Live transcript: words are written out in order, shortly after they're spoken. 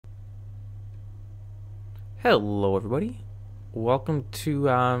Hello everybody. Welcome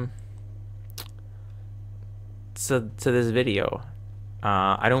to this video.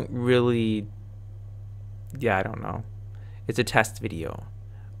 I don't really I don't know. It's a test video.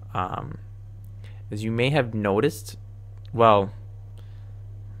 As you may have noticed, well,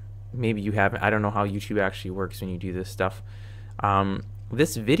 maybe you haven't. I don't know how YouTube actually works when you do this stuff.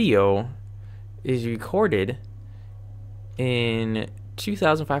 This video is recorded in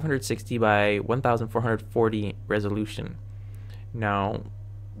 2560 by 1440 resolution. Now,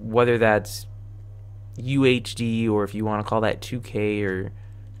 whether that's UHD or if you want to call that 2K or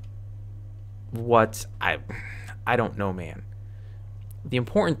what, I don't know, man. The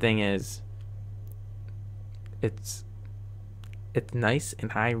important thing is it's nice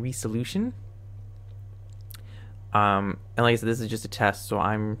and high resolution. And like I said, this is just a test,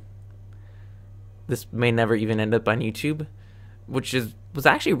 so this may never even end up on YouTube, which was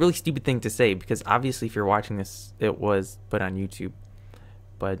actually a really stupid thing to say, because obviously if you're watching this, it was put on YouTube.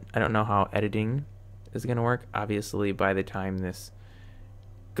 But I don't know how editing is going to work. Obviously, by the time this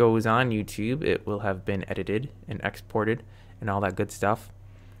goes on YouTube, it will have been edited and exported and all that good stuff.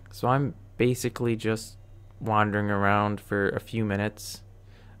 So I'm basically just wandering around for a few minutes.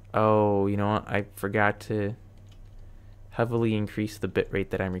 Oh, you know what? I forgot to heavily increase the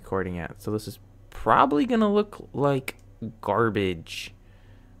bitrate that I'm recording at. So this is probably going to look like garbage.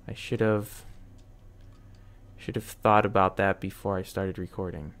 I should have thought about that before I started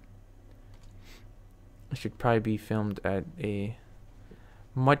recording. I should probably be filmed at a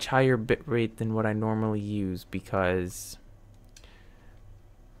much higher bitrate than what I normally use, because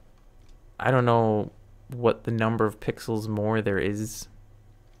I don't know what the number of pixels more there is,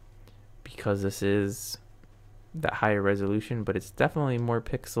 because this is that higher resolution, but it's definitely more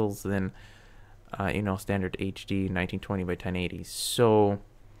pixels than standard HD 1920 by 1080. So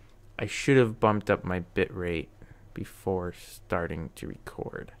I should have bumped up my bitrate before starting to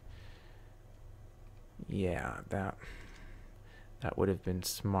record. Yeah, that would have been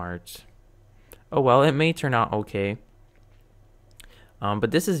smart. Oh well, it may turn out okay.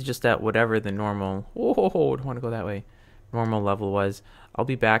 But this is just at whatever the normal, oh, I don't want to go that way, normal level was. I'll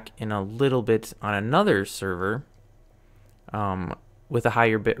be back in a little bit on another server with a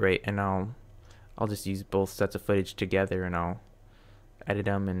higher bitrate, and I'll just use both sets of footage together, and I'll edit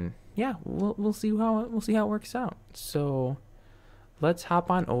them, and yeah, we'll see how it works out. So let's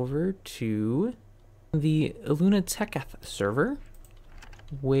hop on over to the Lunatecheth server,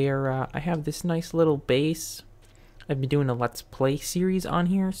 where I have this nice little base. I've been doing a Let's Play series on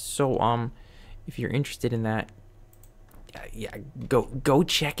here, so if you're interested in that, yeah, go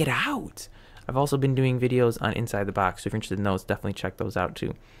check it out. I've also been doing videos on Inside the Box, so if you're interested in those, definitely check those out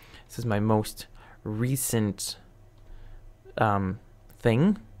too. This is my most recent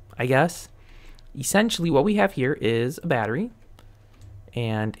thing, I guess. Essentially, what we have here is a battery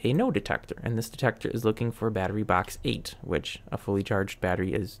and a node detector, and this detector is looking for battery box 8, which a fully charged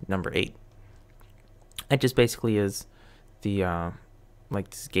battery is number 8. It just basically is the like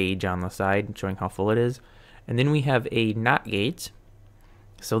this gauge on the side showing how full it is. And then we have a NOT gate.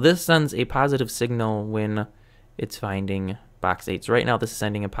 So this sends a positive signal when it's finding box 8. So right now this is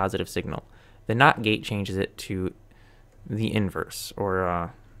sending a positive signal. The NOT gate changes it to the inverse,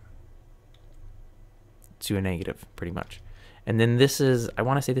 or to a negative, pretty much. And then this is, I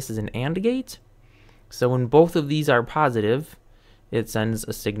want to say this is an AND gate. So when both of these are positive, it sends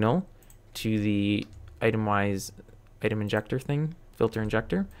a signal to the item injector thing, filter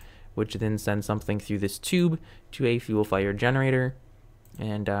injector, which then sends something through this tube to a fuel fired generator,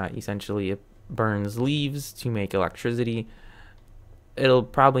 and essentially it burns leaves to make electricity. It'll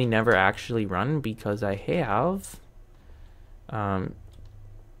probably never actually run, because I have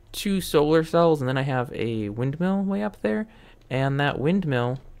 2 solar cells, and then I have a windmill way up there, and that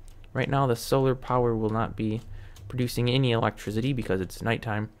windmill, right now the solar power will not be producing any electricity because it's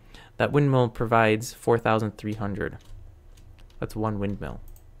nighttime. That windmill provides 4,300. That's one windmill.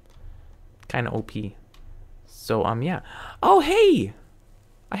 Kind of OP. So yeah. Oh hey,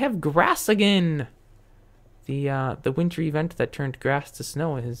 I have grass again. The winter event that turned grass to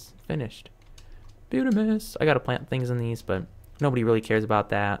snow is finished. Beautimous. I gotta plant things in these, but nobody really cares about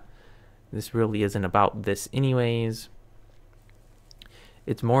that. This really isn't about this anyways.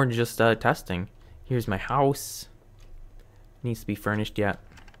 It's more just testing. Here's my house. Needs to be furnished yet.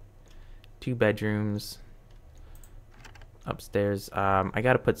 2 bedrooms. Upstairs. I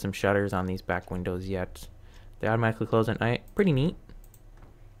gotta put some shutters on these back windows yet. They automatically close at night. Pretty neat.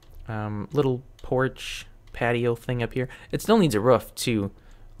 Little porch patio thing up here. It still needs a roof too.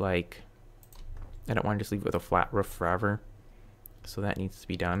 Like, I don't want to just leave it with a flat roof forever. So that needs to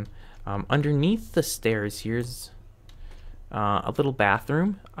be done. Underneath the stairs, here's a little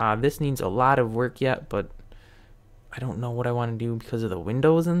bathroom. This needs a lot of work yet, but I don't know what I want to do because of the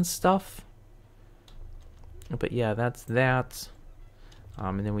windows and stuff. But yeah, that's that.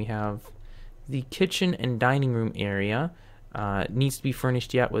 And then we have the kitchen and dining room area. Needs to be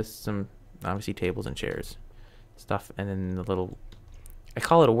furnished yet with some, obviously, tables and chairs stuff. And then the little, I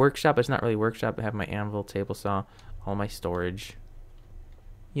call it a workshop. It's not really a workshop. I have my anvil, table saw, all my storage.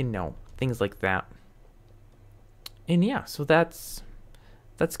 You know, things like that. And yeah, so that's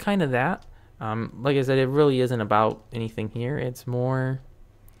kind of that. Like I said, it really isn't about anything here. It's more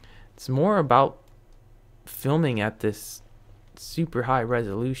about filming at this super high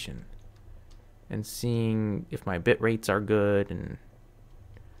resolution and seeing if my bit rates are good, and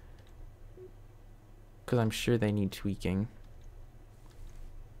because I'm sure they need tweaking.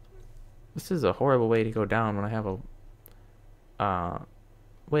 This is a horrible way to go down when I have a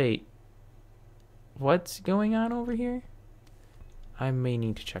wait, what's going on over here? I may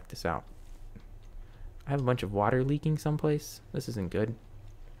need to check this out. I have a bunch of water leaking someplace. This isn't good.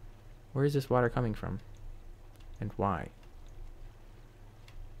 Where is this water coming from? And why?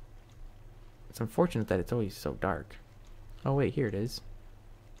 It's unfortunate that it's always so dark. Oh wait, here it is.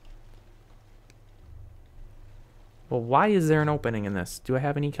 Well, why is there an opening in this? Do I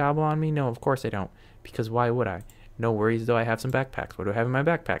have any cobble on me? No, of course I don't. Because why would I? No worries though, I have some backpacks. What do I have in my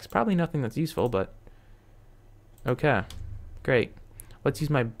backpacks? Probably nothing that's useful, but... Okay. Great. Let's use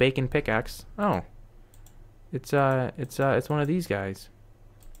my bacon pickaxe. Oh. It's one of these guys.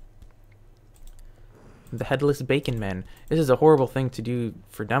 The headless bacon men. This is a horrible thing to do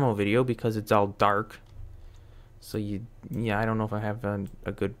for demo video because it's all dark. So yeah, I don't know if I have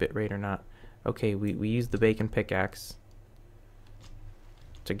a good bit rate or not. Okay, we use the bacon pickaxe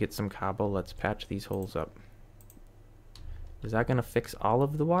to get some cobble. Let's patch these holes up. Is that gonna fix all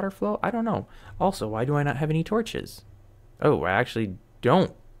of the water flow? I don't know. Also, why do I not have any torches? Oh, I actually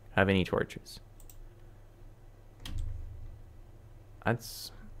don't have any torches.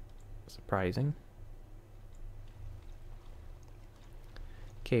 That's surprising.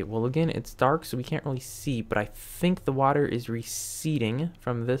 Okay, well again, it's dark, so we can't really see, but I think the water is receding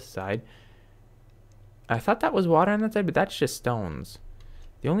from this side. I thought that was water on that side, but that's just stones.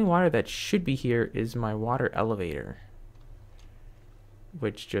 The only water that should be here is my water elevator,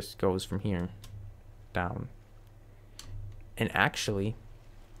 which just goes from here down. And actually,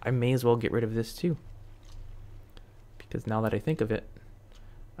 I may as well get rid of this too, because now that I think of it,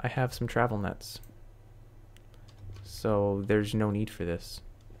 I have some travel nets. So there's no need for this.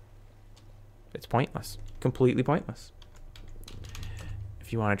 It's pointless. Completely pointless.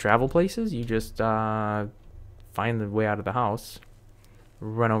 If you want to travel places, you just find the way out of the house,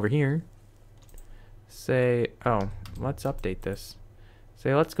 run over here, say, oh, let's update this.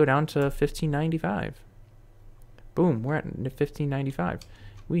 Say, let's go down to 1595. Boom, we're at 1595.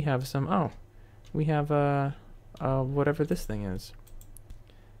 We have some, oh, we have whatever this thing is.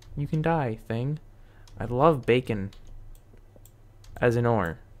 You can die thing. I love bacon as an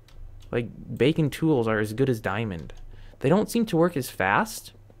ore. Like, bacon tools are as good as diamond. They don't seem to work as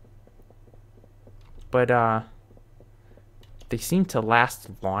fast, but they seem to last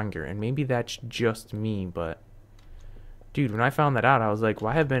longer, and maybe that's just me, but dude, when I found that out, I was like,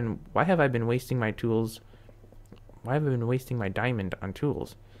 why have I been wasting my tools? Why have I been wasting my diamond on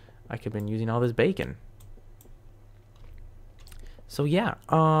tools? I could have been using all this bacon. So yeah,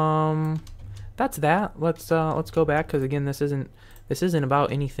 that's that. Let's go back, because again, this isn't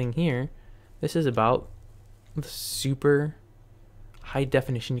about anything here. This is about the super high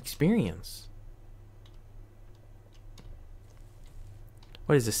definition experience.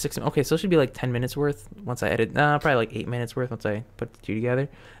 What is this, 6? Okay, so it should be like 10 minutes worth once I edit. Probably like 8 minutes worth once I put the two together.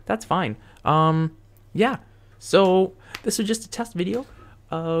 That's fine. Yeah. So this was just a test video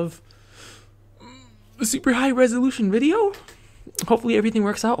of a super high resolution video. Hopefully everything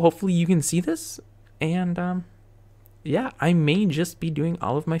works out. Hopefully you can see this. And yeah, I may just be doing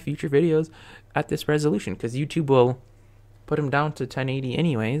all of my future videos at this resolution, because YouTube will put them down to 1080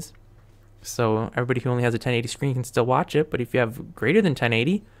 anyways. So everybody who only has a 1080 screen can still watch it. But if you have greater than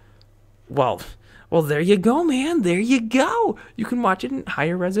 1080, well, there you go, man. There you go. You can watch it in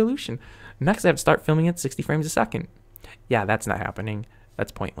higher resolution. Next, I have to start filming at 60 frames a second. Yeah, that's not happening.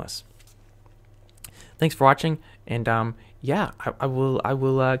 That's pointless. Thanks for watching, and yeah, I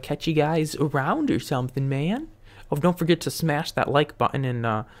will catch you guys around or something, man. Oh, don't forget to smash that like button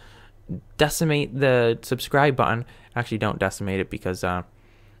and decimate the subscribe button. Actually, don't decimate it, because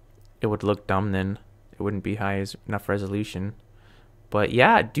it would look dumb then. It wouldn't be high enough resolution. But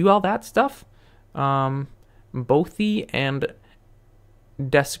yeah, do all that stuff. Bothy and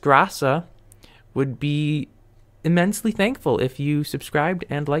Desgrasa would be immensely thankful if you subscribed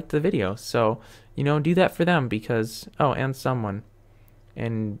and liked the video. So, you know, do that for them because, oh, and someone.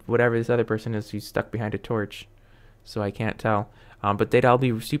 And whatever this other person is who's stuck behind a torch. So I can't tell. But they'd all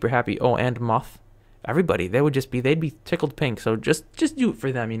be super happy. Oh, and Moth. Everybody. They'd be tickled pink. So just do it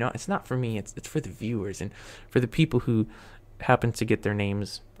for them, you know. It's not for me. It's for the viewers and for the people who happen to get their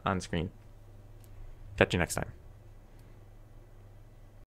names on screen. Catch you next time.